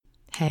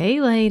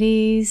Hey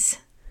ladies,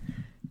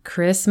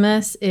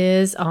 Christmas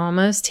is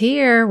almost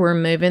here. We're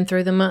moving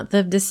through the month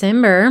of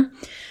December.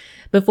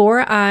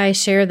 Before I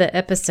share the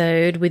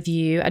episode with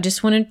you, I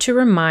just wanted to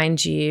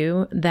remind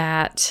you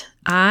that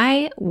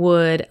I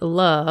would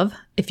love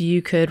if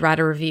you could write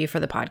a review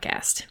for the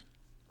podcast.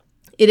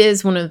 It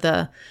is one of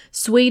the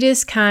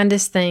sweetest,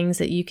 kindest things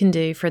that you can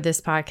do for this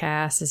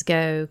podcast is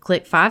go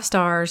click 5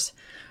 stars,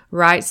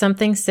 write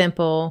something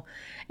simple,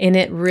 and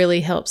it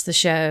really helps the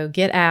show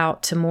get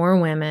out to more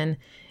women.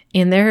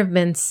 And there have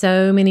been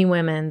so many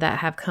women that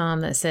have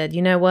come that said,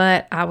 you know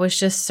what, I was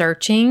just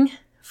searching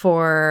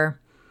for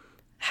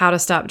how to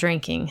stop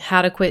drinking,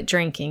 how to quit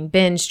drinking,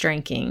 binge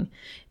drinking,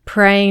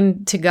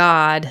 praying to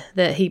God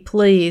that He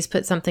please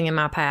put something in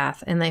my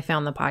path. And they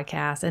found the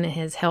podcast and it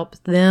has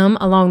helped them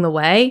along the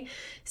way.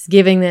 It's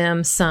giving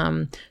them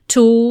some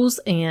tools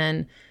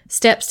and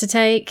steps to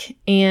take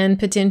and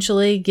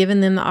potentially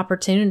giving them the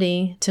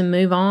opportunity to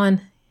move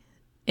on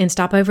and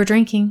stop over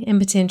drinking and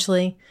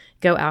potentially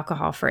go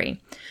alcohol free.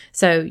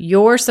 So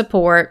your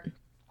support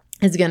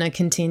is going to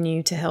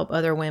continue to help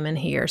other women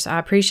here. So I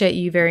appreciate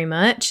you very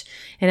much.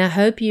 And I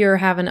hope you're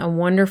having a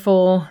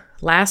wonderful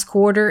last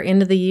quarter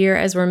into the year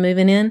as we're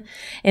moving in.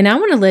 And I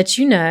want to let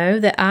you know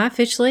that I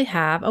officially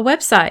have a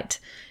website.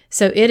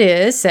 So it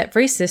is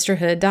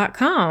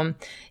setfreesisterhood.com.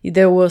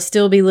 There will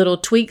still be little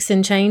tweaks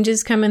and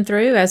changes coming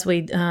through as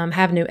we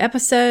have new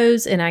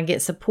episodes and I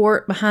get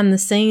support behind the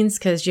scenes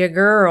because your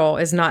girl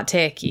is not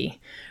techie.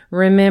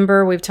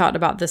 Remember, we've talked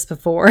about this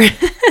before.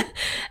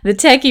 The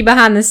techie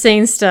behind the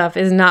scenes stuff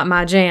is not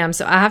my jam.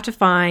 So I have to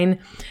find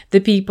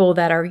the people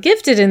that are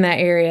gifted in that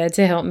area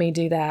to help me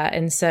do that.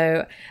 And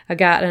so I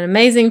got an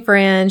amazing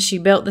friend. She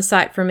built the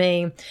site for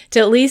me to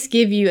at least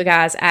give you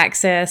guys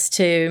access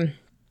to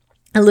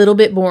a little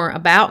bit more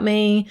about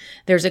me.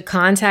 There's a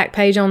contact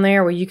page on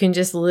there where you can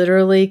just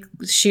literally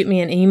shoot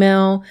me an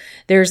email.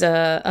 There's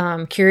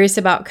a curious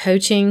about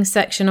coaching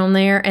section on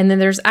there. And then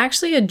there's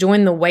actually a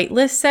join the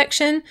waitlist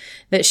section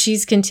that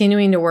she's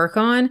continuing to work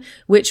on,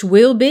 which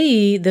will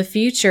be the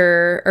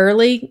future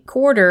early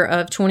quarter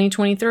of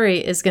 2023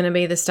 is going to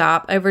be the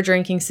Stop Over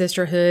Drinking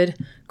Sisterhood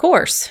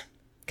course.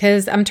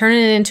 Because I'm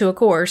turning it into a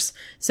course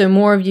so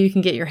more of you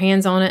can get your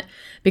hands on it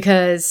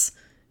because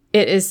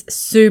it is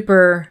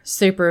super,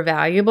 super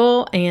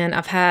valuable, and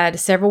I've had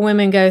several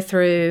women go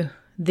through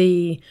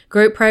the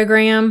group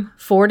program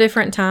 4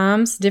 different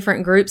times,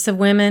 different groups of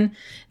women.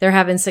 They're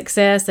having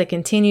success. They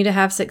continue to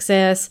have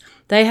success.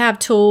 They have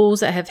tools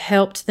that have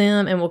helped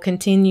them and will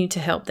continue to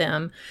help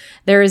them.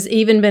 There has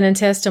even been a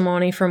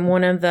testimony from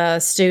one of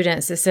the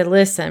students that said,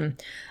 listen,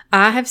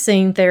 I have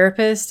seen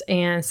therapists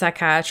and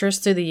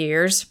psychiatrists through the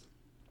years,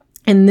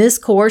 and this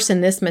course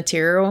and this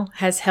material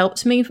has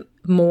helped me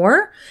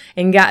more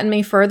and gotten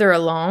me further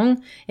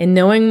along in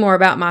knowing more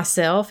about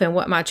myself and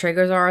what my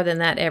triggers are than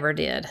that ever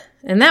did.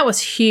 And that was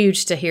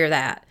huge to hear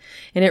that.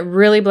 And it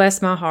really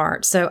blessed my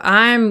heart. So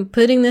I'm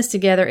putting this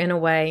together in a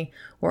way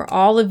where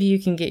all of you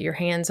can get your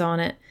hands on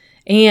it.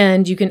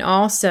 And you can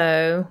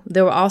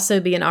there will also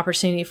be an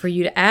opportunity for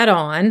you to add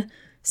on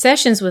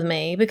sessions with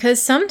me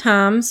because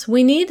sometimes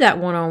we need that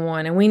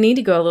one-on-one and we need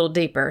to go a little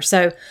deeper.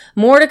 So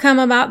more to come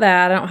about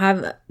that. I don't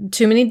have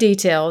too many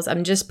details.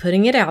 I'm just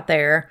putting it out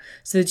there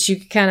so that you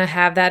can kind of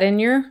have that in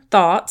your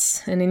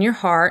thoughts and in your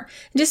heart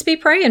and just be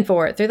praying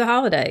for it through the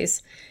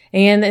holidays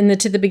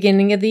and to the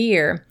beginning of the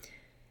year.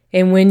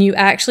 And when you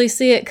actually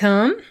see it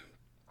come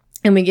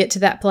and we get to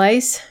that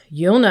place,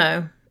 you'll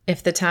know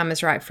if the time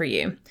is right for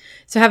you.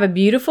 So have a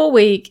beautiful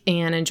week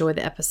and enjoy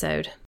the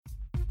episode.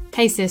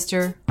 Hey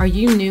sister, are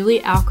you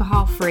newly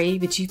alcohol free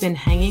but you've been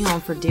hanging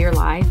on for dear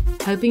life,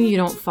 hoping you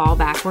don't fall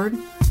backward?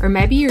 Or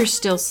maybe you're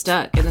still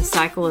stuck in the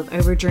cycle of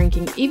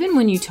overdrinking even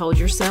when you told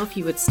yourself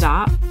you would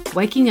stop,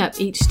 waking up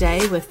each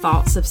day with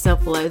thoughts of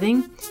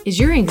self-loathing? Is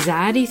your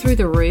anxiety through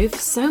the roof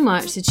so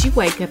much that you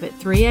wake up at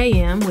 3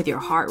 a.m. with your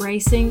heart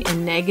racing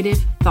and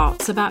negative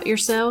thoughts about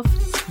yourself?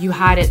 You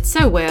hide it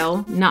so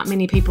well, not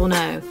many people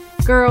know.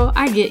 Girl,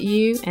 I get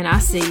you and I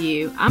see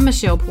you. I'm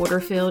Michelle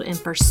Porterfield, and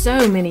for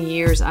so many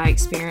years I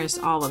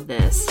experienced all of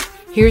this.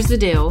 Here's the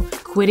deal.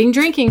 Quitting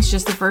drinking is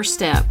just the first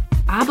step.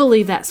 I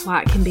believe that's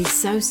why it can be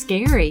so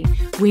scary.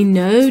 We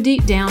know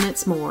deep down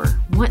it's more.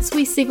 Once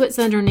we see what's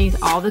underneath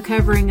all the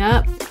covering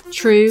up,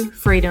 true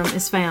freedom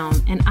is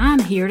found, and I'm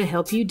here to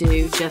help you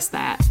do just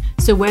that.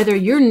 So whether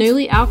you're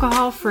newly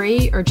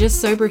alcohol-free or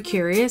just sober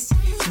curious,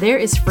 there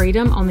is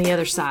freedom on the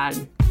other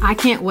side. I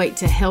can't wait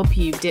to help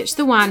you ditch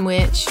the wine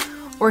witch,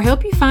 or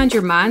help you find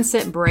your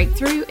mindset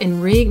breakthrough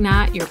and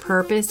reignite your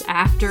purpose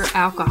after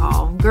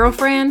alcohol.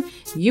 Girlfriend,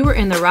 you are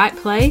in the right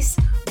place.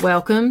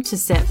 Welcome to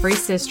Set Free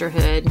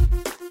Sisterhood.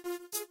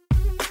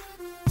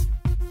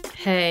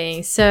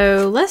 Hey,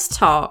 so let's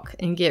talk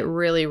and get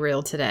really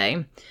real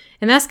today.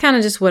 And that's kind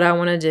of just what I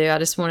want to do. I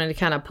just wanted to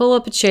kind of pull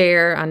up a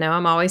chair. I know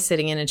I'm always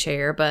sitting in a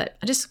chair, but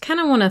I just kind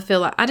of want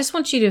to I just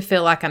want you to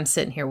feel like I'm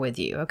sitting here with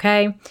you,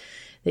 okay?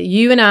 That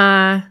you and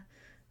I,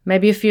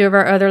 maybe a few of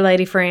our other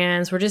lady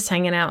friends, we're just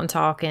hanging out and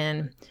talking.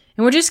 And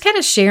we're just kind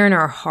of sharing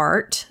our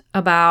heart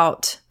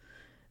about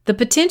the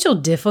potential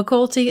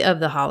difficulty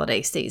of the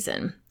holiday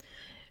season.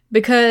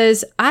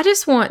 because I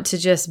just want to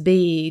just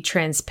be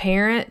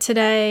transparent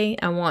today.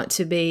 I want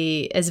to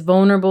be as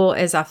vulnerable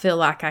as I feel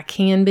like I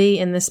can be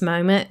in this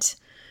moment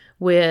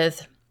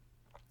with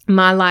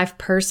my life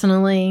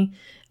personally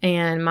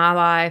and my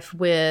life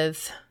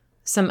with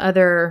some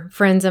other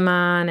friends of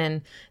mine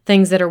and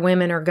things that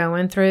women are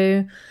going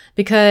through,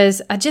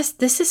 because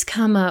this has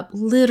come up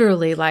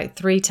literally like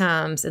 3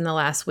 times in the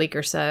last week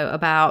or so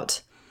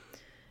about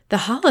the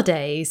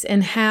holidays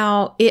and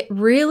how it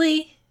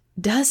really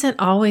doesn't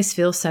always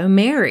feel so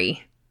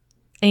merry.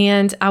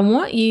 And I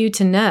want you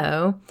to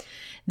know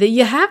that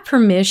you have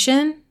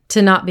permission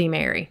to not be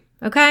merry.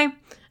 Okay?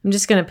 I'm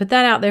just going to put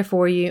that out there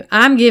for you.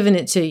 I'm giving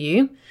it to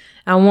you.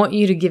 I want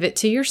you to give it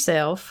to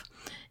yourself.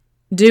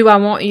 Do I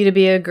want you to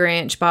be a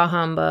Grinch, bah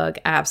humbug?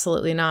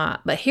 Absolutely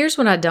not. But here's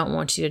what I don't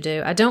want you to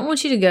do. I don't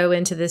want you to go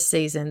into this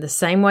season the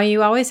same way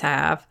you always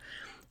have,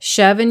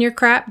 shoving your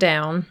crap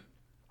down,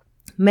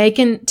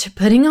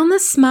 putting on the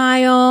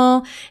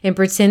smile and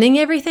pretending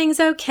everything's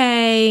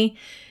okay.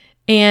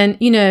 And,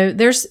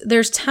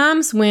 there's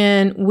times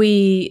when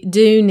we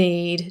do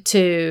need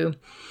to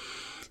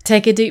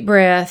take a deep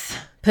breath,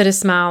 put a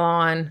smile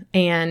on,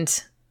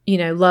 and,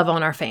 love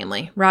on our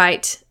family,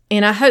 right?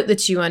 And I hope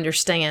that you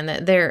understand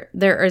that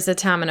there is a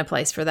time and a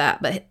place for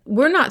that. But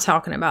we're not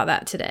talking about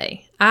that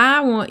today. I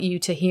want you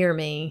to hear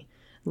me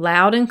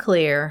loud and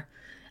clear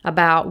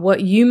about what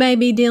you may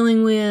be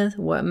dealing with,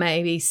 what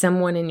maybe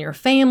someone in your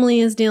family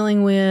is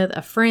dealing with,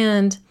 a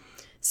friend,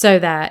 so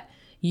that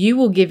you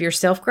will give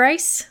yourself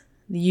grace,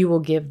 you will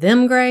give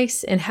them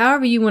grace, and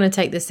however you want to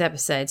take this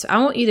episode. So I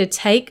want you to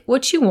take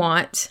what you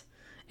want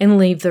and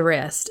leave the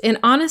rest. And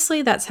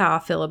honestly, that's how I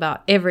feel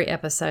about every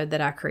episode that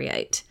I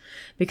create,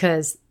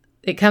 because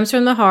it comes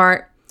from the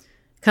heart,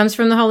 comes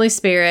from the Holy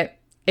Spirit.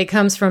 It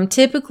comes from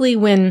typically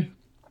when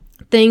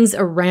things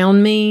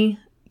around me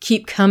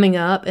keep coming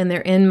up and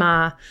they're in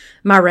my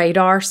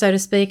radar, so to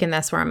speak, and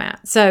that's where I'm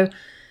at. So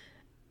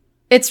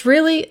it's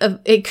really,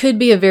 it could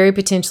be a very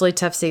potentially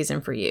tough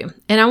season for you.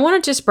 And I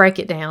want to just break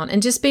it down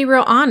and just be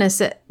real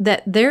honest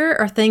that there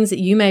are things that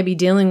you may be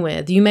dealing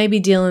with. You may be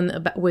dealing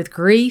with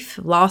grief,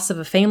 loss of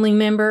a family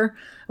member,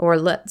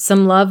 or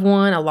some loved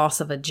one, a loss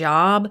of a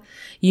job.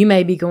 You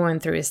may be going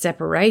through a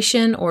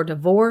separation or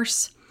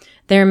divorce.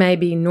 There may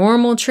be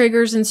normal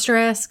triggers and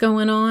stress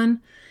going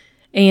on.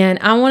 And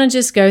I want to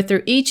just go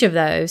through each of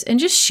those and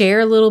just share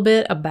a little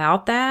bit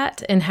about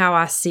that and how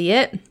I see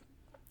it,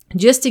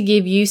 just to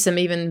give you some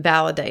even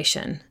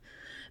validation.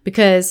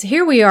 Because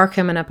here we are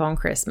coming up on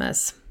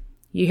Christmas.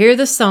 You hear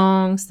the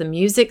songs, the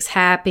music's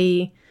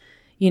happy,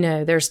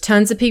 there's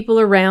tons of people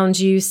around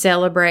you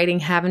celebrating,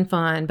 having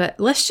fun. But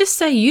let's just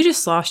say you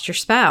just lost your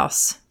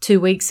spouse 2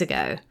 weeks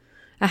ago.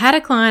 I had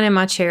a client in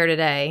my chair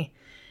today.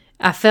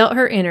 I felt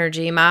her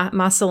energy,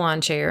 my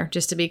salon chair,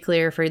 just to be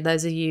clear for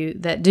those of you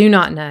that do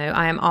not know,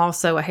 I am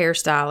also a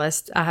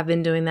hairstylist. I have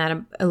been doing that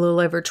a little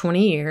over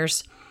 20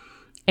 years,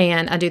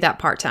 and I do that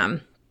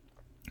part-time.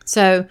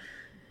 So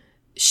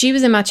she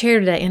was in my chair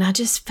today, and I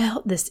just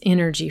felt this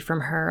energy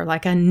from her,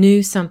 like I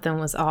knew something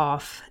was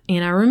off.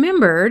 And I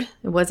remembered,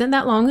 it wasn't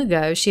that long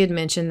ago, she had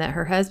mentioned that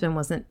her husband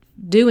wasn't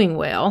doing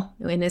well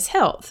in his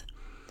health.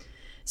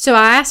 So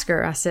I asked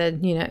her, I said,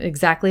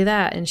 exactly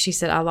that. And she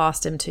said, I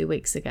lost him 2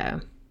 weeks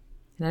ago.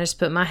 And I just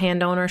put my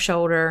hand on her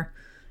shoulder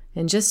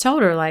and just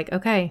told her, like,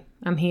 okay,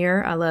 I'm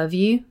here. I love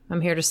you. I'm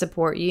here to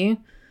support you.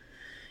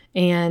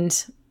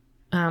 And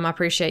I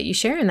appreciate you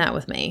sharing that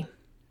with me.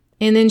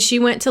 And then she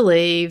went to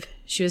leave.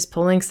 She was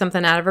pulling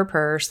something out of her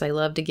purse. They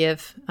love to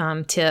give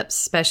tips,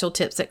 special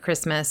tips at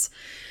Christmas.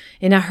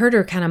 And I heard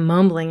her kind of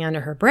mumbling under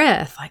her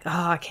breath, like, oh,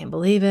 I can't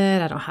believe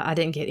it. I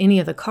didn't get any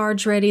of the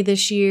cards ready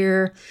this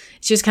year.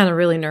 She was kind of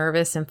really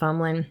nervous and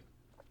fumbling.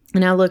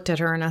 And I looked at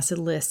her and I said,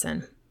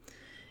 listen,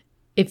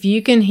 if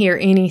you can hear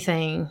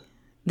anything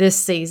this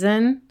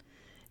season,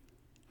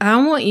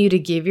 I want you to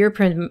give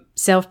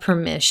yourself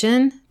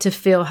permission to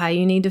feel how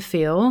you need to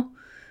feel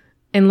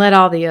and let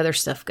all the other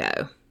stuff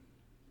go.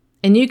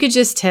 And you could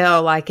just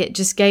tell, like, it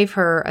just gave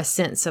her a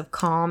sense of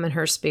calm in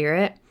her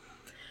spirit,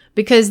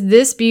 because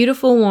this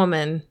beautiful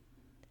woman,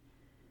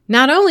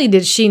 not only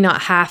did she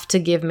not have to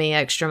give me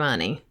extra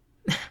money,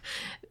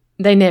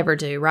 they never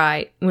do,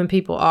 right? When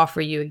people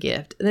offer you a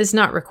gift, it's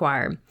not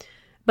required.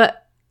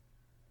 But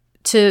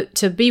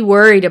to be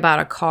worried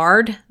about a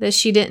card that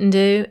she didn't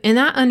do, and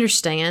I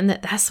understand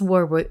that that's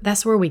where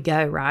we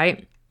go,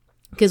 right?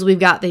 Because we've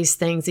got these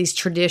things, these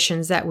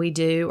traditions that we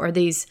do, or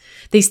these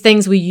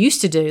things we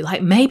used to do.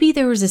 Like maybe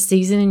there was a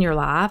season in your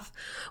life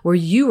where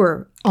you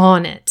were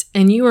on it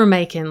and you were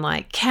making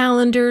like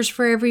calendars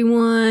for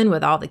everyone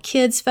with all the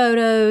kids'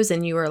 photos,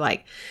 and you were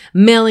like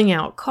mailing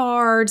out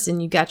cards,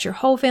 and you got your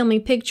whole family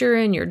picture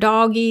and your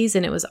doggies,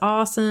 and it was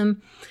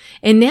awesome.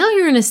 And now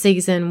you're in a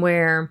season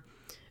where,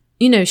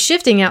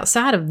 shifting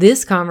outside of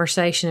this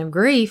conversation of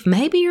grief,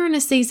 maybe you're in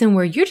a season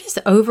where you're just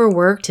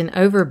overworked and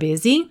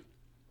overbusy.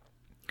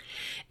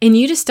 And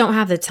you just don't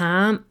have the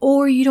time,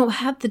 or you don't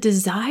have the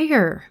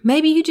desire.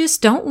 Maybe you just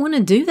don't want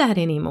to do that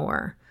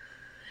anymore.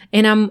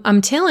 And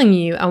I'm telling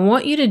you, I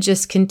want you to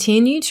just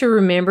continue to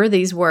remember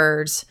these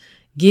words.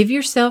 Give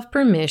yourself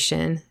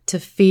permission to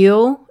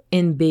feel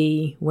and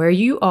be where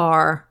you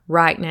are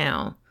right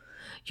now.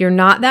 You're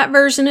not that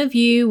version of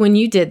you when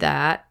you did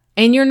that,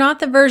 and you're not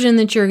the version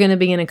that you're going to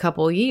be in a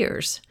couple of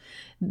years.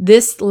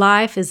 This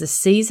life is a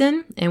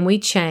season, and we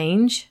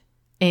change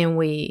and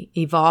we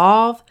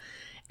evolve.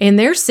 And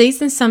there's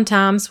seasons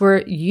sometimes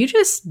where you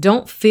just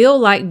don't feel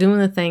like doing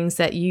the things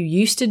that you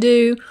used to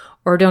do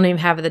or don't even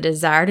have the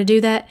desire to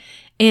do that.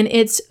 And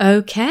it's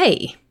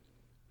okay.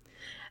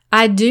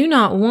 I do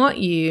not want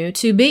you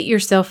to beat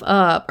yourself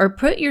up or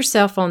put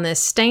yourself on this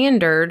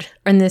standard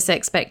and this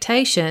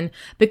expectation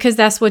because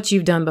that's what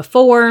you've done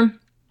before.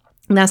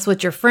 That's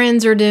what your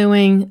friends are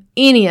doing.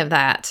 Any of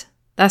that.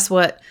 That's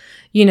what,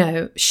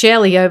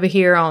 Shelly over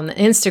here on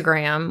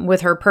Instagram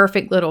with her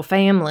perfect little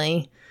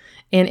family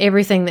and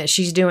everything that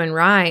she's doing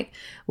right.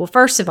 Well,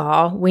 first of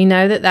all, we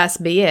know that that's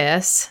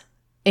BS.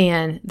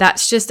 And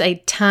that's just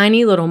a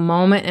tiny little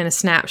moment and a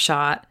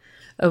snapshot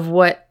of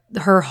what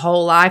her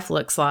whole life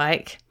looks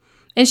like.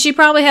 And she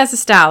probably has a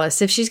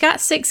stylist. If she's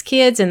got 6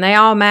 kids and they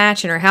all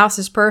match and her house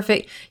is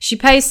perfect, she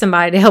pays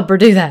somebody to help her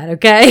do that,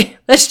 okay?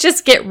 Let's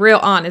just get real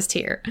honest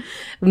here.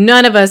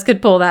 None of us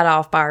could pull that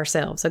off by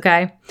ourselves,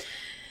 okay?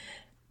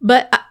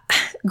 But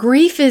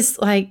grief is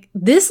like,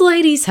 this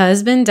lady's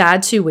husband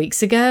died 2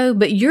 weeks ago,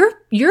 but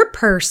your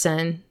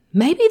person,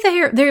 maybe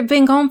they've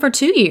been gone for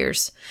 2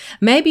 years.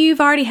 Maybe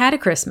you've already had a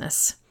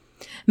Christmas.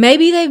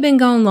 Maybe they've been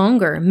gone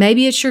longer.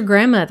 Maybe it's your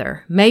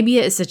grandmother. Maybe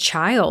it's a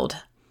child.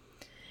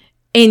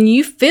 And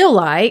you feel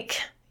like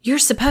you're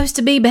supposed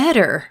to be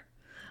better.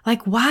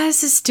 Like, why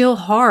is this still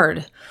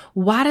hard?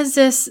 Why does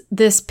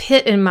this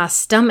pit in my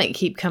stomach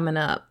keep coming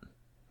up?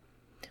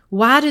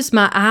 Why does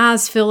my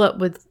eyes fill up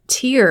with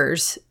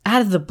tears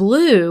out of the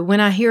blue when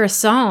I hear a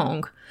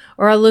song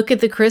or I look at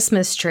the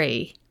Christmas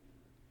tree?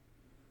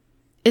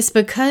 It's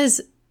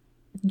because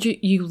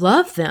you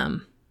love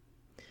them.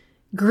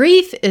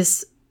 Grief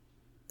is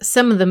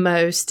some of the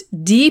most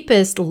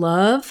deepest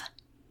love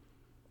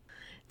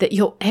that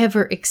you'll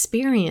ever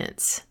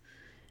experience.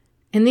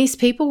 And these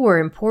people were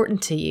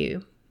important to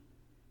you.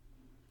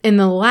 And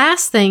the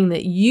last thing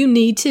that you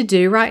need to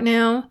do right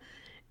now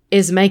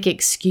is make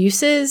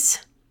excuses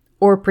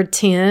or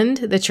pretend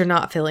that you're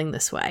not feeling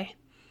this way.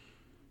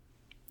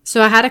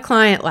 So I had a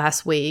client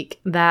last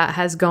week that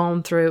has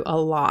gone through a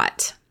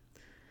lot.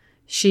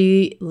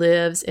 She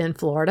lives in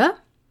Florida.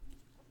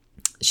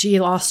 She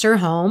lost her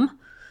home.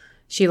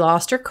 She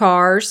lost her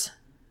cars.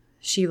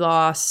 She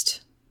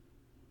lost,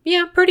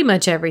 pretty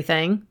much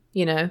everything,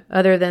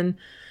 other than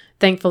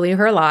thankfully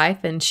her life.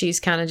 And she's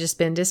kind of just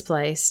been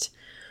displaced.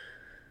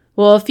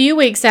 Well, a few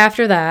weeks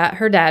after that,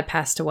 her dad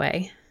passed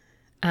away.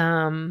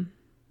 And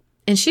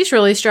she's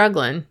really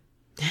struggling.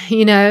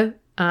 She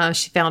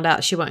found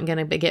out she wasn't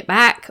going to get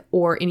back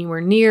or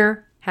anywhere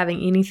near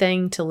having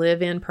anything to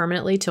live in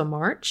permanently till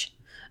March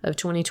of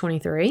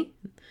 2023.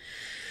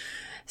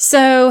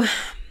 So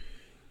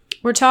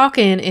we're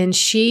talking and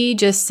she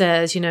just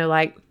says,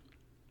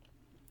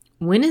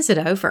 when is it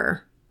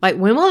over? Like,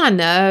 when will I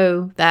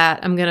know that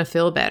I'm going to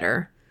feel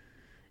better?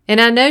 And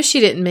I know she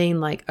didn't mean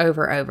like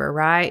over,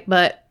 right?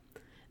 But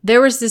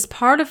there was this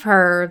part of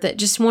her that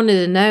just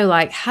wanted to know,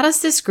 like, how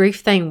does this grief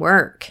thing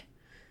work?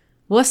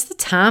 What's the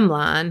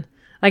timeline?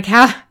 Like,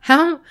 how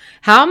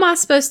am I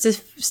supposed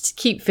to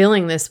keep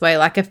feeling this way?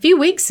 Like a few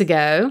weeks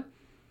ago,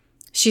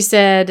 she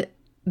said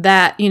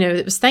that,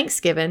 it was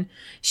Thanksgiving.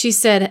 She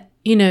said,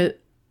 I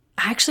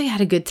actually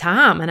had a good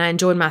time and I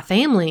enjoyed my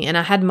family and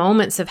I had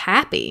moments of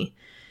happy.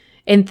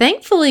 And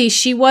thankfully,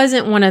 she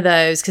wasn't one of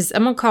those, because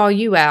I'm going to call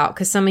you out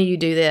because some of you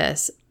do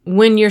this.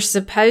 When you're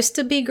supposed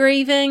to be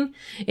grieving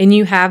and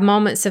you have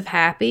moments of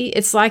happy,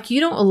 it's like you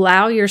don't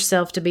allow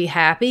yourself to be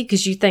happy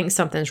because you think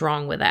something's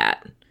wrong with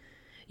that.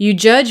 You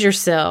judge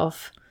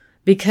yourself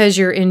because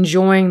you're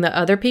enjoying the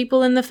other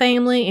people in the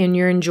family and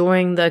you're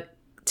enjoying the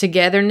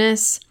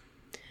togetherness.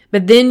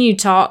 But then you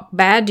talk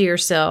bad to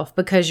yourself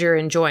because you're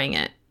enjoying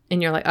it.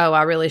 And you're like, oh,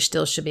 I really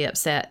still should be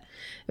upset.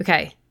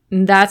 Okay,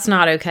 that's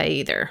not okay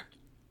either.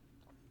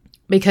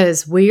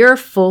 Because we are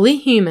fully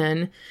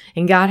human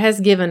and God has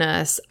given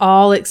us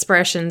all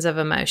expressions of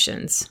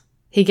emotions.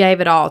 He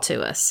gave it all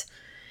to us.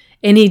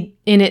 And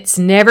it's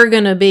never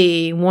going to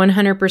be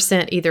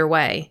 100% either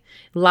way.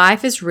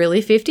 Life is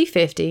really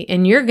 50-50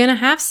 and you're going to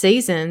have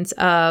seasons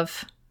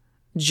of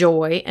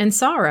joy and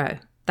sorrow.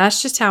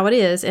 That's just how it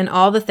is, and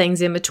all the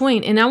things in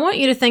between. And I want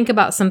you to think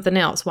about something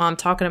else while I'm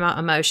talking about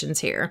emotions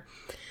here.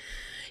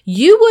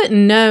 You wouldn't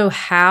know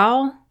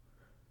how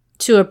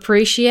to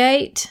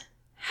appreciate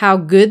how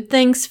good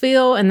things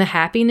feel and the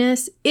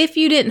happiness if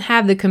you didn't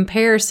have the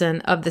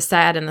comparison of the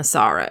sad and the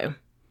sorrow.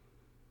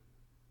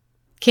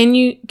 Can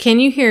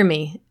you hear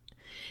me?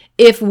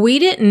 If we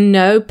didn't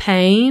know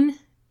pain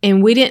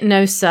and we didn't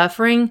know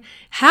suffering,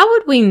 how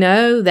would we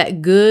know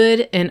that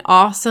good and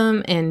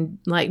awesome and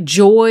like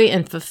joy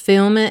and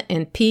fulfillment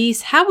and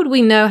peace? How would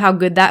we know how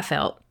good that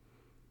felt?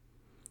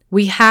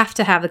 We have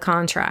to have the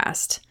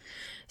contrast.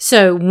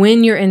 So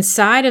when you're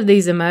inside of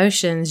these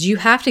emotions, you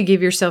have to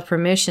give yourself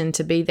permission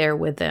to be there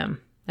with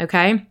them,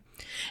 okay?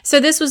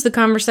 So this was the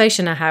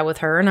conversation I had with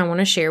her, and I want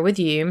to share with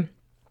you.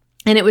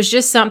 And it was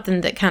just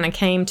something that kind of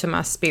came to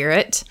my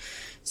spirit.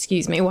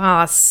 Excuse me, while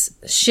I was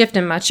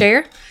shifting my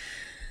chair.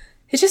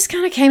 It just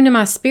kind of came to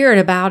my spirit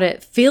about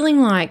it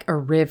feeling like a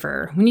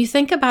river. When you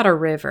think about a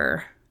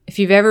river, if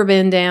you've ever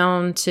been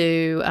down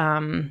to,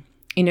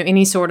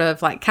 any sort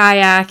of like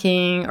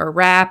kayaking or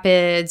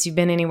rapids, you've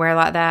been anywhere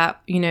like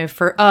that,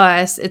 for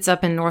us, it's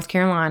up in North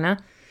Carolina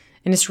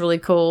and it's really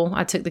cool.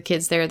 I took the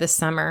kids there this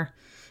summer.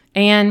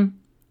 And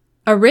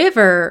a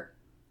river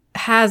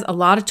has a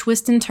lot of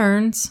twists and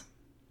turns.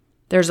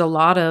 There's a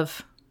lot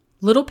of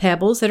little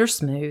pebbles that are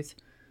smooth.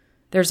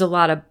 There's a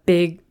lot of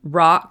big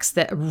rocks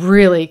that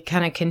really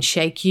kind of can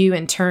shake you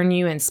and turn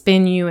you and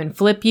spin you and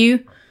flip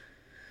you.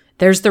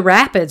 There's the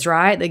rapids,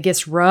 right? That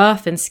gets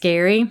rough and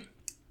scary.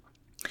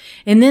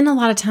 And then a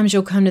lot of times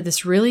you'll come to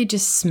this really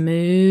just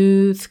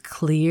smooth,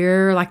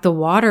 clear, like the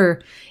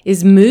water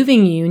is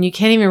moving you and you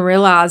can't even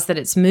realize that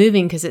it's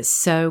moving because it's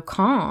so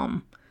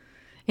calm.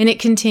 And it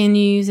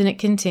continues and it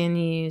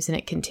continues and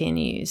it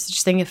continues.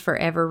 Just think of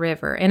forever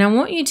river. And I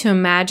want you to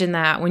imagine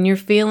that when you're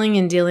feeling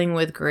and dealing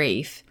with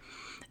grief,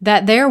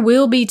 that there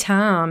will be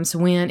times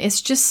when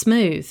it's just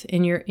smooth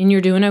and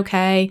you're doing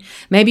okay.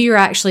 Maybe you're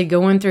actually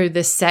going through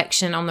this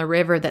section on the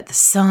river that the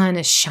sun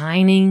is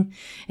shining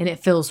and it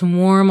feels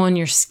warm on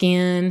your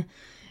skin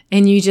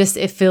and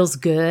it feels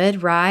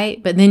good,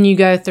 right? But then you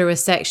go through a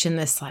section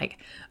that's like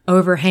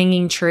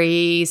overhanging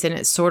trees and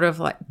it's sort of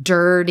like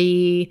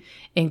dirty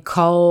and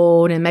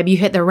cold, and maybe you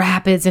hit the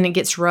rapids and it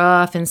gets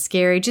rough and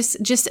scary.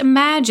 Just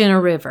imagine a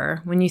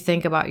river when you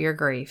think about your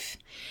grief.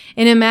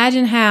 And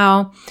imagine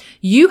how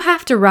you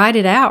have to ride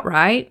it out,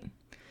 right?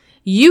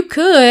 You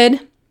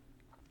could,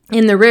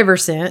 in the river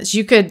sense,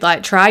 you could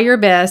like try your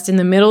best in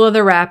the middle of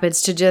the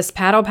rapids to just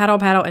paddle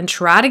and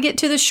try to get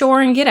to the shore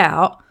and get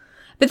out.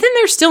 But then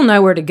there's still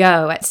nowhere to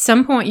go. At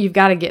some point, you've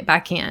got to get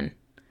back in.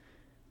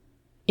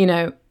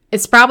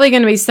 It's probably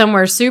going to be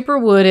somewhere super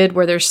wooded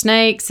where there's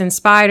snakes and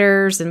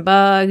spiders and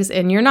bugs,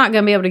 and you're not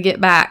going to be able to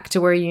get back to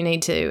where you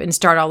need to and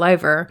start all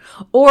over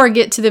or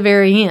get to the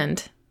very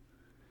end.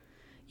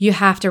 You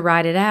have to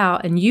ride it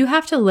out, and you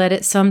have to let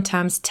it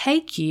sometimes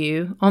take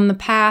you on the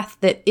path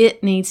that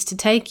it needs to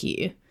take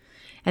you.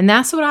 And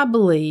that's what I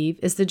believe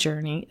is the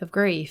journey of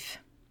grief.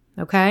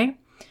 Okay?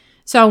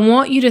 So I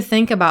want you to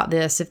think about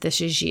this if this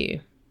is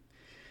you.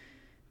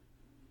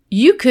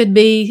 You could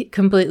be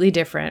completely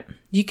different.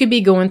 You could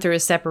be going through a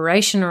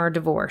separation or a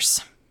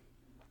divorce.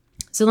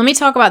 So let me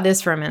talk about this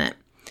for a minute.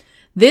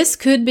 This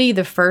could be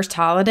the first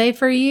holiday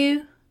for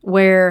you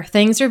where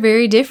things are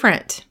very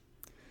different.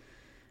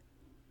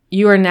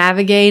 You are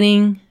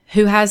navigating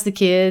who has the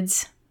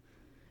kids.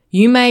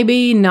 You may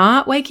be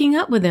not waking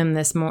up with them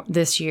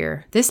this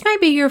year. This may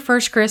be your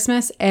first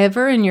Christmas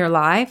ever in your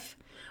life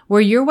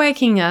where you're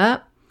waking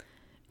up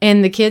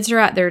and the kids are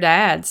at their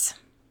dad's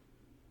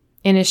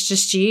and it's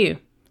just you.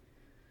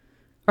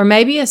 Or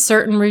maybe a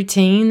certain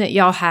routine that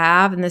y'all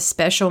have and this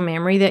special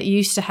memory that you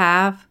used to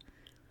have,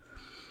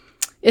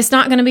 it's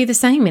not going to be the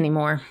same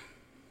anymore.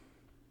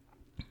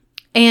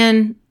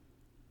 And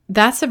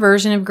that's a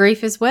version of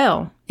grief as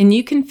well. And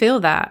you can feel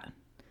that.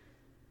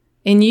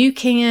 And you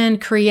can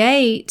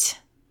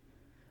create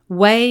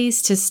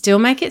ways to still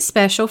make it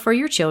special for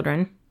your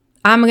children.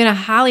 I'm going to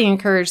highly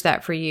encourage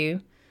that for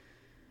you.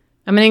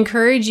 I'm going to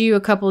encourage you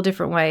a couple of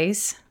different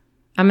ways.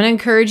 I'm going to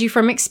encourage you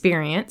from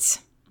experience.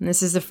 And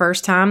this is the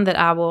first time that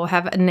I will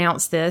have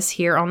announced this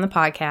here on the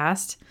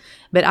podcast,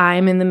 but I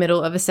am in the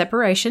middle of a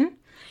separation,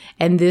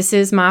 and this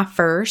is my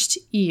first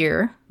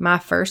year, my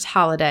first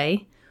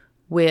holiday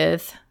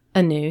with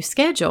a new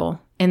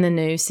schedule and the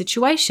new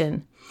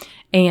situation.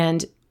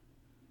 And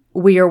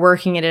we are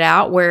working it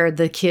out where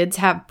the kids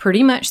have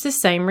pretty much the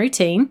same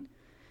routine.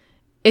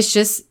 It's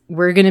just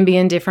we're going to be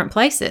in different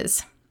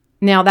places.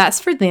 Now, that's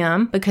for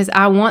them because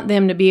I want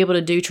them to be able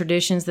to do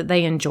traditions that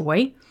they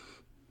enjoy.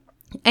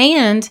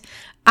 And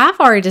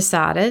I've already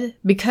decided,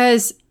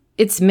 because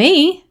it's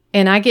me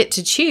and I get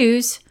to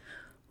choose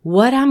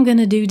what I'm going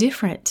to do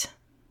different.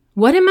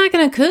 What am I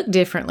going to cook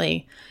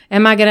differently?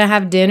 Am I going to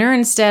have dinner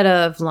instead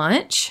of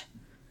lunch?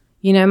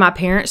 My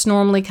parents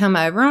normally come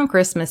over on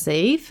Christmas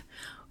Eve.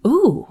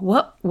 Ooh,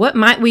 what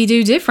might we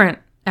do different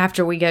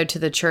after we go to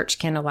the church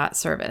candlelight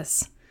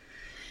service?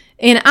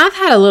 And I've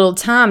had a little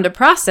time to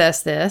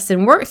process this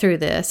and work through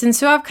this. And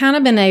so I've kind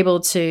of been able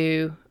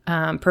to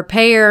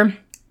prepare.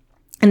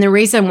 And the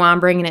reason why I'm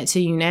bringing it to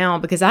you now,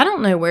 because I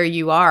don't know where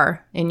you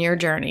are in your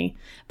journey,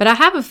 but I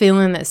have a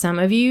feeling that some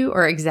of you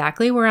are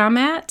exactly where I'm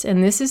at,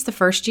 and this is the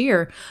first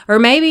year. Or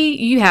maybe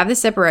you have the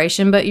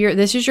separation, but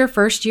this is your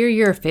first year,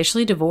 you're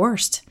officially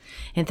divorced,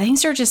 and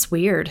things are just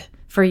weird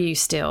for you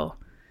still.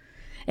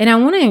 And I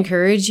want to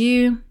encourage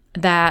you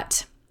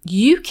that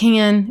you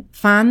can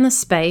find the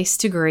space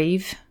to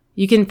grieve.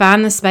 You can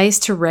find the space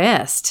to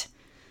rest.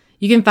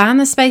 You can find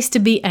the space to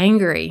be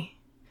angry.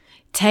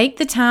 Take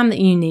the time that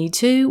you need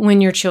to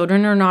when your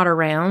children are not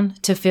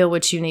around to feel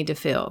what you need to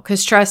feel.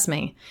 Because trust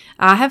me,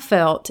 I have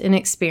felt and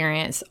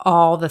experienced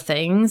all the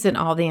things and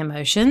all the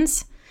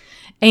emotions.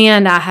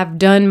 And I have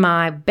done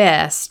my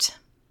best,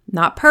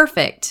 not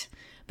perfect,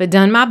 but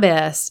done my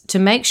best to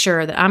make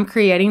sure that I'm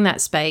creating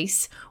that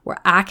space where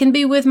I can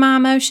be with my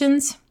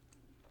emotions,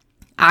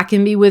 I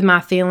can be with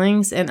my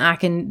feelings, and I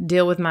can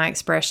deal with my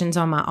expressions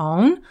on my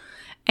own.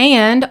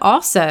 And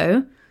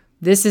also,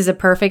 this is a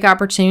perfect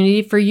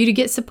opportunity for you to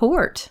get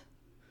support.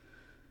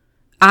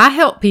 I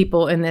help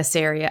people in this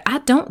area. I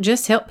don't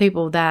just help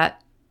people that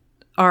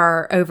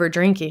are over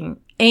drinking.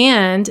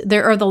 And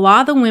there are a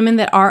lot of the women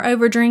that are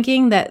over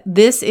drinking that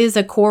this is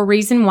a core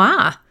reason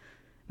why.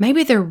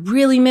 Maybe they're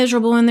really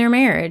miserable in their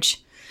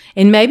marriage.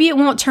 And maybe it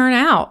won't turn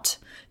out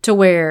to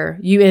where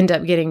you end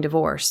up getting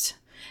divorced.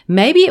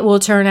 Maybe it will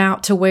turn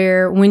out to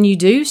where when you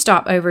do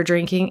stop over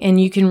drinking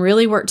and you can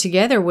really work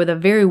together with a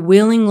very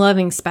willing,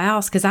 loving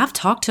spouse, because I've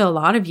talked to a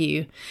lot of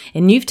you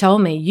and you've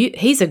told me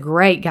he's a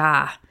great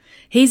guy.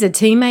 He's a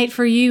teammate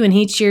for you and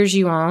he cheers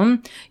you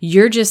on.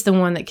 You're just the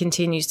one that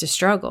continues to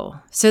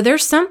struggle. So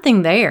there's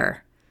something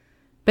there,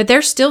 but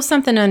there's still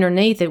something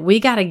underneath that we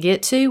got to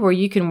get to where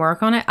you can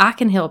work on it. I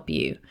can help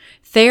you.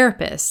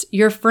 Therapist,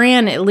 your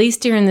friend, at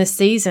least during this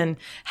season,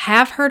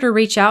 have her to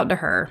reach out to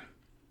her.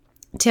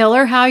 Tell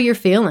her how you're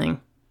feeling.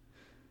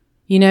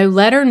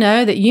 Let her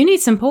know that you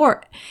need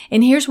support.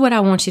 And here's what I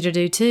want you to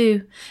do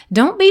too.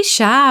 Don't be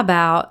shy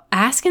about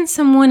asking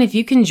someone if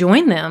you can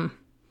join them.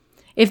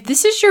 If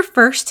this is your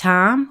first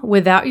time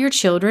without your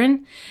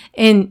children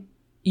and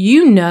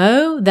you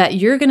know that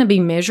you're going to be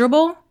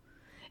miserable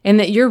and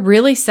that you're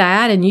really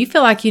sad and you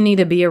feel like you need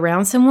to be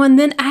around someone,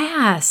 then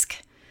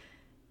ask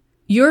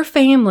your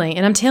family.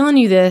 And I'm telling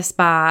you this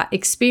by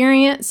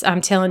experience.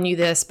 I'm telling you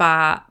this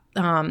by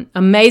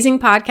amazing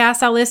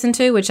podcast I listened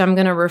to, which I'm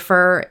going to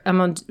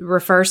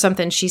refer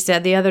something she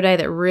said the other day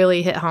that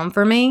really hit home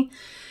for me.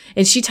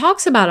 And she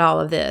talks about all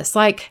of this.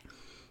 Like,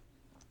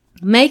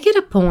 make it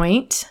a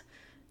point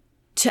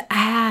to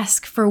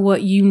ask for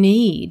what you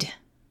need.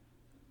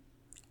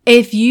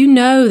 If you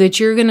know that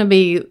you're going to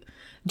be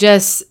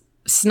just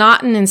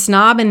snotting and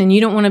snobbing and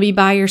you don't want to be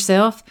by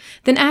yourself,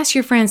 then ask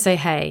your friend, say,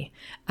 hey,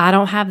 I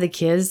don't have the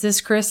kids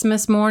this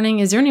Christmas morning.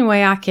 Is there any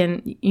way I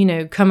can,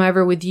 come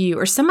over with you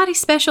or somebody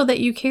special that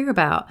you care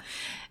about?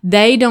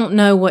 They don't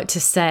know what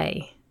to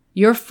say.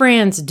 Your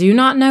friends do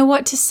not know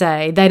what to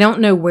say. They don't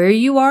know where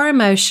you are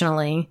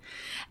emotionally.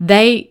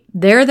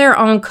 They're their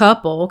own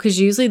couple, because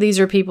usually these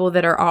are people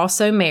that are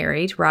also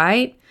married,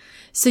 right?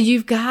 So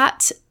you've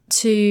got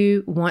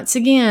to, once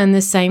again,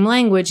 the same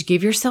language,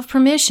 give yourself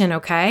permission,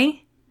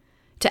 okay,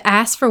 to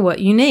ask for what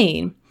you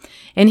need.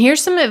 And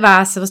here's some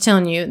advice I was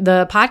telling you.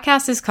 The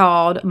podcast is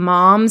called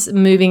Moms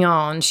Moving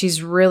On.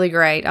 She's really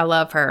great. I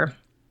love her.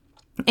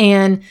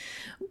 And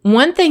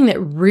one thing that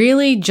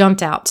really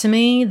jumped out to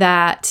me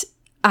that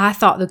I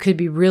thought that could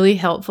be really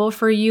helpful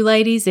for you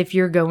ladies if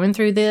you're going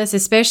through this,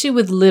 especially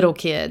with little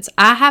kids.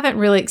 I haven't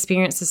really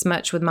experienced this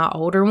much with my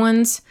older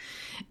ones,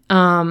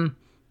 but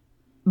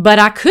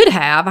I could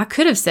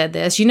have said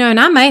this, and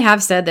I may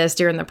have said this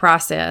during the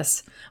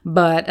process,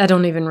 but I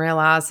don't even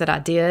realize that I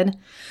did.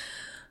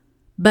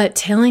 But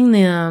telling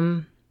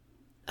them,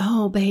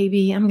 oh,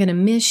 baby, I'm going to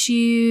miss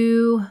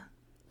you.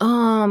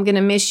 Oh, I'm going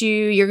to miss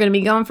you. You're going to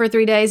be gone for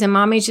 3 days and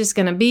mommy's just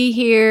going to be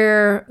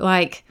here.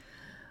 Like,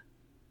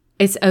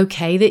 it's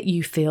okay that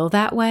you feel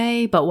that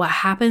way. But what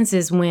happens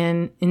is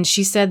and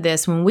she said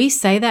this, when we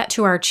say that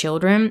to our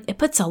children, it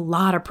puts a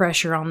lot of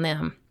pressure on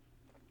them.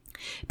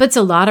 It puts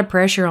a lot of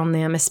pressure on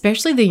them,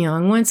 especially the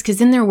young ones, because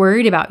then they're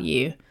worried about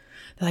you.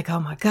 They're like,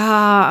 oh my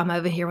God, I'm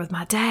over here with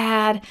my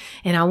dad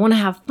and I want to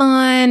have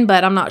fun,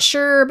 but I'm not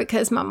sure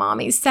because my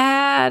mommy's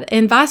sad,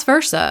 and vice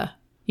versa.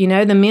 The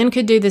men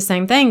could do the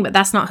same thing, but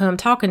that's not who I'm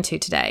talking to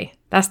today.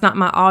 That's not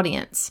my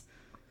audience.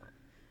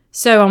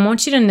 So I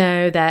want you to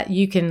know that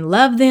you can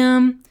love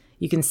them,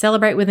 you can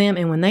celebrate with them,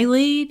 and when they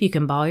leave, you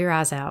can bawl your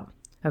eyes out,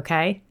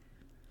 okay?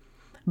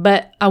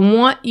 But I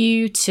want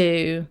you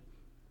to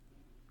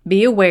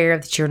be aware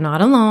that you're not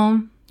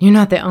alone. You're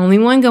not the only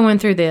one going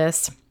through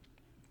this.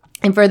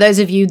 And for those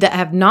of you that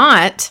have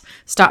not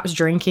stopped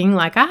drinking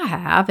like I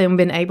have and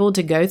been able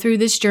to go through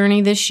this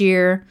journey this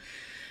year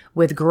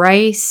with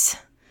grace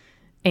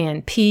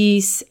and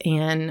peace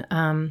and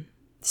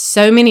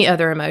so many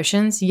other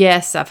emotions.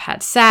 Yes, I've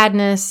had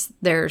sadness.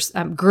 There's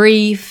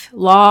grief,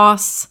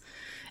 loss,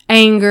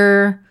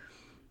 anger,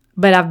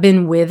 but I've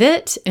been with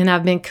it and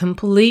I've been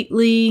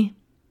completely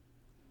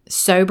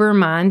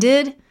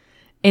sober-minded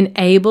and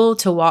able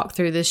to walk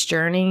through this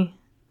journey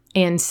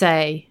and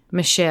say,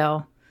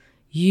 Michelle,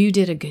 you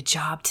did a good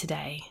job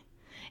today.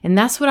 And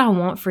that's what I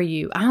want for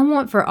you. I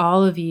want for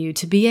all of you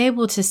to be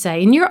able to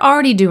say, and you're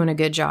already doing a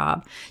good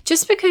job.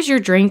 Just because you're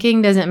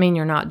drinking doesn't mean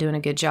you're not doing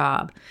a good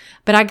job.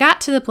 But I got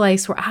to the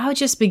place where I would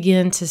just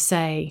begin to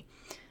say,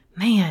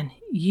 man,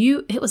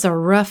 it was a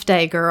rough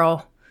day,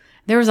 girl.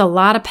 There was a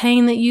lot of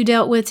pain that you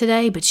dealt with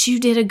today, but you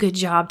did a good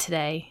job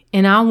today.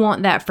 And I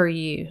want that for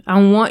you.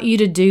 I want you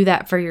to do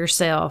that for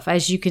yourself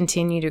as you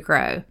continue to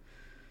grow.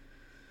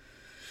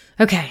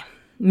 Okay,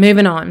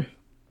 moving on.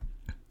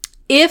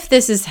 If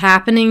this is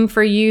happening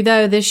for you,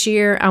 though, this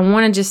year, I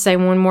want to just say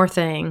one more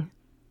thing,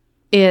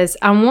 is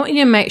I want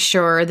you to make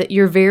sure that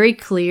you're very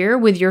clear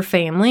with your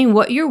family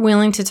what you're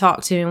willing to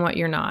talk to and what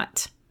you're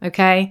not,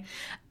 okay?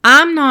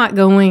 I'm not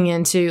going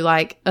into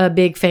like a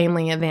big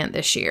family event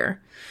this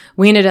year.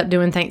 We ended up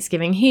doing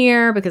Thanksgiving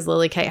here because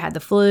Lily Kate had the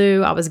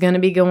flu. I was going to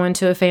be going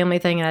to a family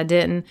thing and I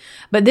didn't.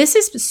 But this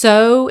is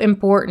so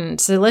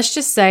important. So let's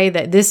just say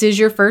that this is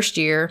your first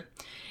year.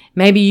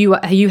 Maybe you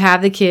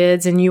have the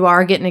kids and you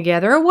are getting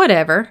together or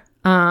whatever.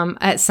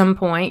 At some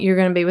point, you're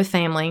going to be with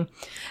family.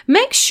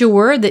 Make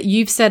sure that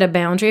you've set a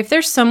boundary. If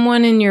there's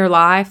someone in your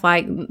life,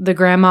 like the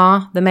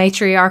grandma, the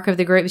matriarch of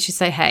the group, that you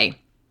say,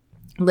 hey,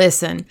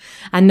 listen,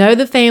 I know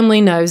the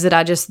family knows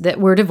that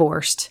we're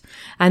divorced.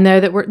 I know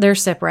that they're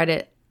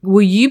separated.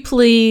 Will you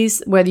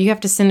please, whether you have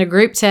to send a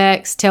group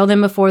text, tell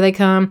them before they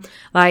come,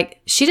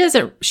 like, she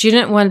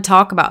didn't want to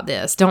talk about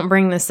this. Don't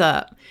bring this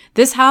up.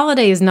 This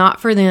holiday is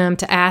not for them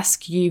to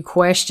ask you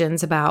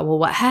questions about, well,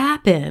 what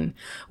happened?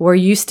 Were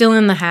you still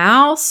in the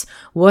house?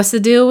 What's the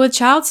deal with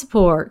child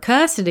support,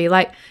 custody?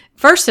 Like,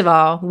 first of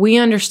all, we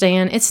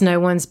understand it's no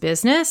one's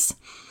business,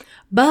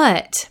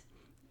 but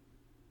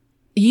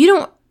you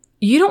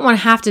don't want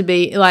to have to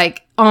be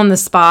like on the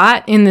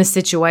spot in this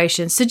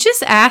situation. So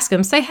just ask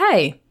them, say,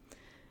 hey,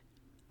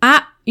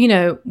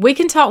 we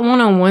can talk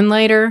one-on-one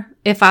later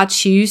if I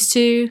choose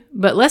to,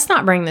 but let's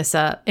not bring this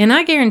up. And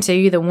I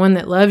guarantee you the one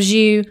that loves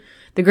you,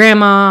 the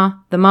grandma,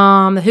 the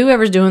mom,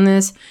 whoever's doing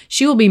this,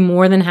 she will be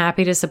more than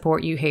happy to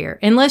support you here.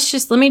 And let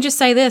me just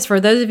say this for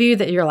those of you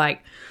that you're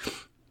like,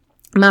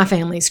 my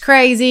family's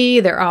crazy,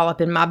 they're all up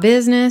in my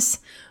business.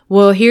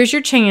 Well, here's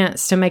your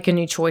chance to make a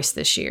new choice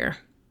this year.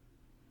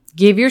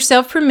 Give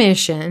yourself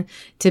permission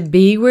to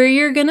be where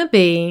you're going to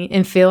be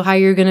and feel how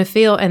you're going to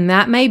feel. And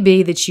that may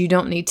be that you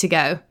don't need to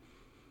go.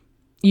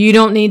 You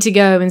don't need to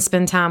go and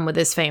spend time with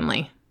this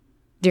family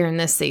during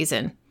this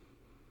season.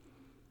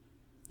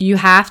 You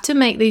have to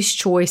make these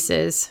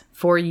choices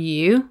for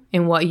you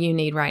and what you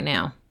need right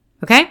now.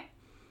 Okay?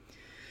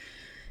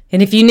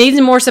 And if you need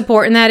some more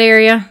support in that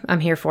area,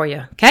 I'm here for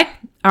you. Okay?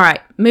 All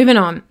right. Moving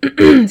on.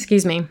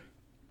 Excuse me.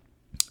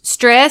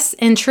 Stress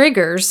and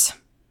triggers.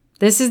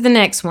 This is the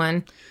next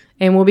one.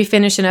 And we'll be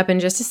finishing up in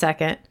just a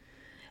second.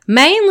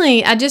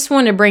 Mainly, I just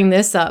want to bring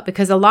this up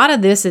because a lot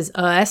of this is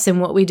us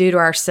and what we do to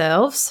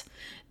ourselves.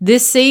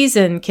 This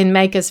season can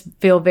make us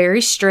feel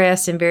very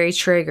stressed and very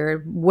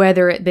triggered,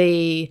 whether it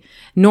be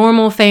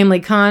normal family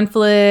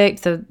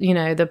conflict,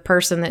 the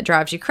person that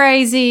drives you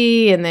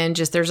crazy, and then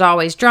just there's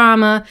always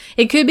drama.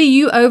 It could be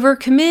you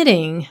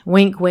overcommitting,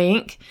 wink,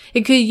 wink.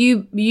 It could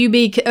you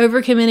be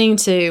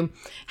overcommitting to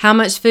how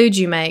much food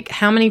you make,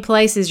 how many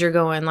places you're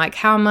going, like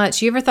how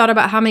much. You ever thought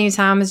about how many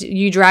times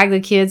you drag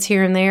the kids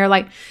here and there?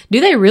 Like, do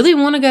they really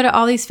want to go to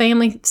all these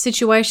family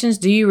situations?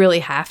 Do you really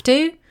have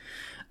to?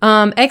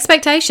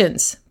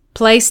 Expectations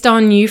placed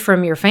on you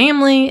from your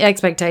family,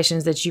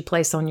 expectations that you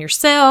place on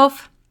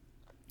yourself.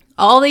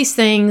 All these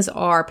things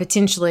are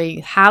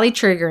potentially highly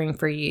triggering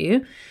for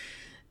you.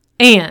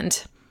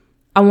 And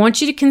I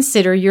want you to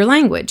consider your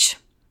language.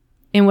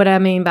 And what I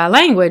mean by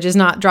language is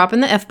not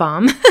dropping the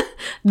F-bomb.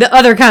 The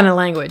other kind of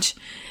language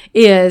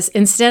is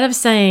instead of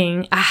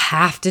saying, I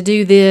have to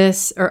do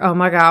this, or, oh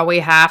my God, we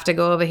have to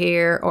go over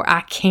here, or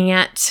I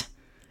can't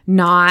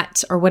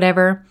not, or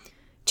whatever,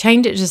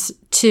 change it just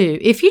to,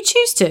 if you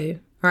choose to.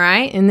 All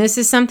right. And this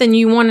is something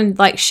you want to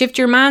like shift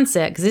your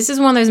mindset, because this is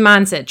one of those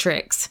mindset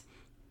tricks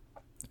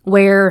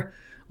where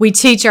we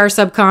teach our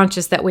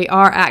subconscious that we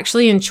are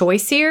actually in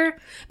choice here,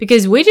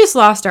 because we just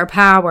lost our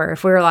power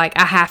if we were like,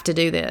 I have to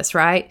do this,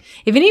 right?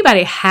 If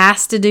anybody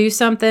has to do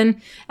something,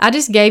 I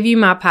just gave you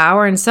my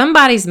power and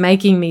somebody's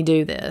making me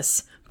do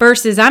this,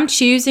 versus I'm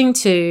choosing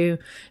to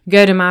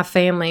go to my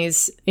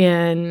family's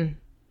in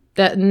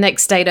the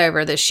next state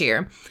over this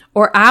year.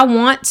 Or I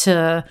want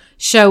to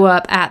show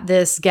up at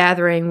this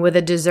gathering with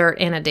a dessert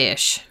and a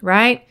dish,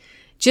 right?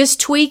 Just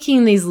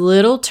tweaking these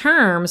little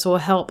terms will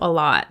help a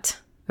lot,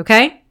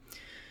 okay?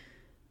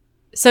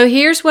 So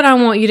here's what I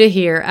want you to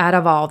hear out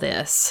of all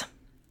this.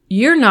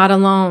 You're not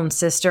alone,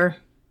 sister.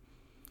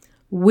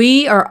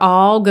 We are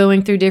all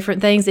going through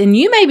different things, and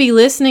you may be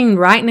listening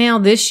right now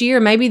this year.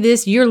 Maybe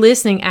you're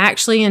listening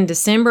actually in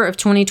December of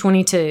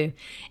 2022,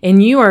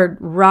 and you are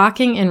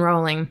rocking and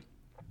rolling.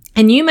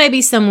 And you may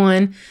be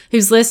someone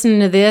who's listening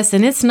to this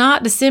and it's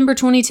not December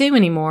 22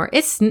 anymore.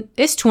 It's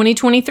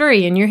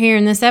 2023 and you're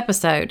hearing this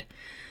episode.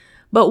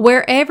 But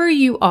wherever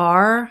you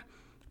are,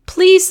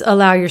 please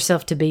allow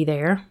yourself to be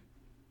there.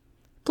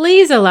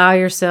 Please allow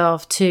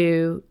yourself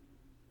to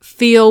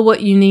feel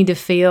what you need to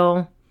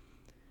feel.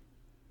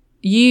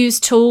 Use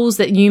tools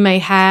that you may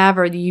have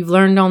or that you've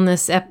learned on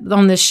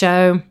this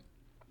show.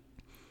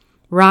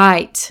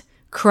 Write,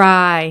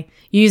 cry.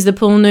 Use the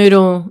pool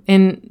noodle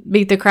and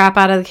beat the crap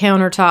out of the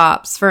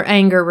countertops for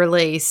anger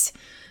release.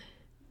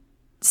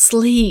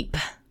 Sleep.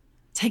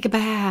 Take a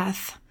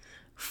bath.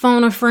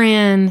 Phone a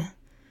friend.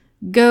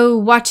 Go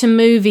watch a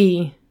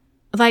movie.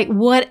 Like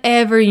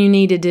whatever you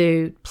need to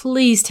do,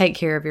 please take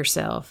care of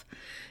yourself.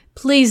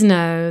 Please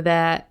know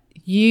that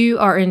you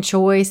are in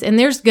choice, and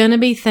there's going to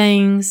be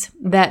things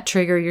that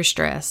trigger your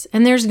stress.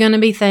 And there's going to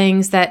be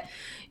things that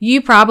You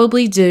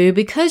probably do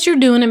because you're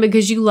doing it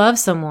because you love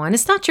someone.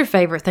 It's not your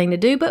favorite thing to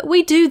do, but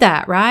we do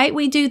that, right?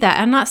 We do that.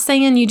 I'm not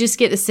saying you just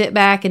get to sit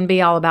back and be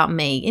all about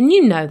me. And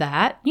you know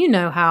that. You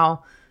know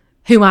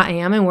who I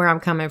am and where I'm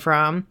coming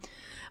from.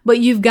 But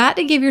you've got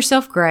to give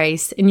yourself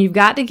grace and you've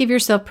got to give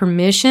yourself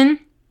permission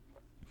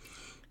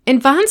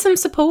and find some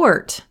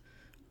support.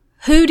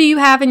 Who do you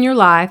have in your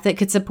life that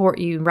could support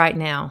you right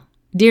now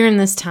during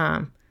this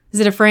time? Is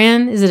it a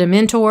friend? Is it a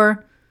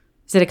mentor?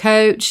 Is it a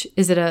coach?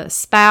 Is it a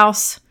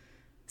spouse?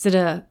 Is it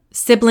a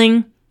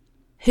sibling?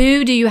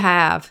 Who do you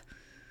have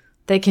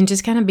that can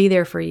just kind of be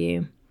there for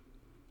you?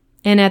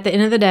 And at the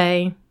end of the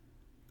day,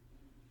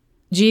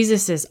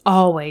 Jesus is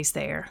always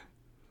there.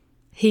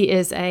 He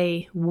is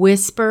a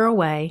whisper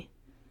away.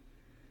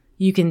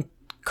 You can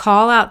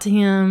call out to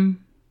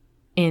him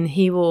and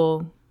he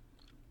will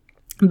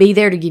be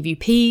there to give you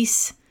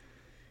peace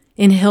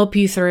and help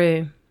you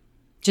through.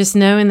 Just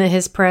knowing that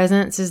his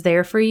presence is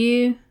there for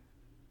you,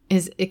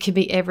 it could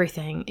be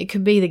everything. It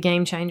could be the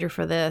game changer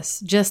for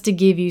this, just to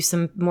give you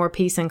some more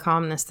peace and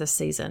calmness this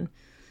season.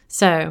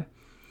 So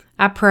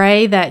I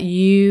pray that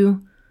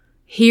you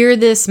hear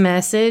this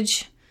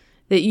message,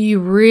 that you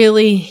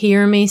really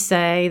hear me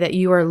say that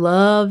you are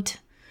loved,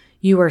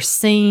 you are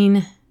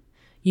seen,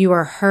 you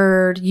are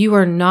heard, you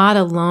are not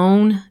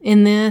alone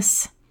in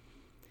this,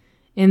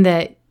 and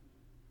that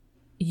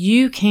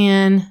you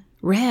can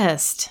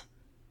rest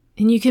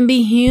and you can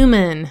be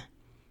human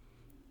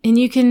and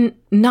you can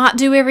not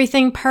do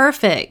everything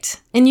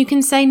perfect and you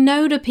can say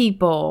no to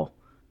people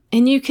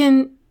and you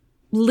can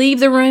leave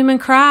the room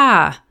and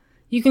cry.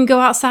 You can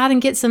go outside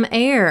and get some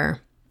air.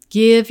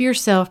 Give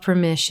yourself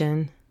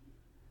permission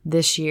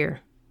this year.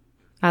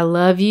 I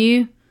love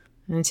you.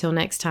 And until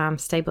next time,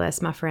 stay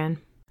blessed, my friend.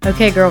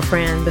 Okay,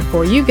 girlfriend,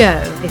 before you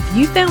go, if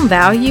you found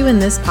value in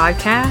this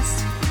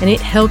podcast and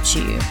it helped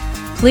you,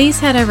 please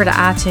head over to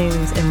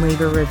iTunes and leave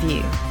a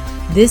review.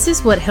 This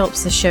is what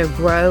helps the show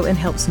grow and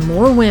helps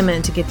more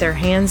women to get their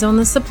hands on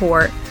the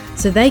support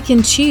so they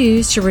can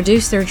choose to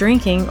reduce their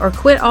drinking or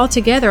quit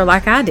altogether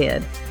like I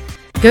did.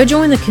 Go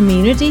join the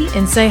community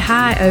and say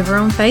hi over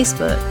on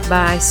Facebook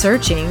by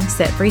searching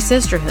Set Free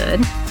Sisterhood.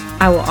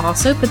 I will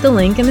also put the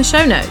link in the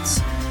show notes.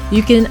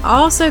 You can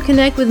also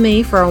connect with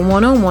me for a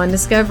one-on-one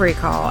discovery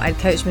call at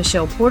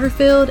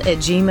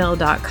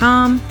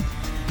CoachMichellePorterfield@gmail.com.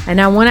 And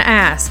I want to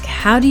ask,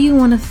 how do you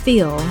want to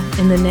feel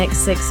in the next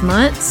 6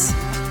 months?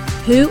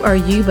 Who are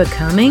you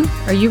becoming?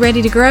 Are you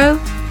ready to grow?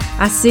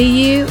 I see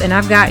you and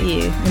I've got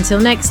you. Until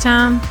next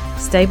time,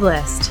 stay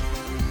blessed.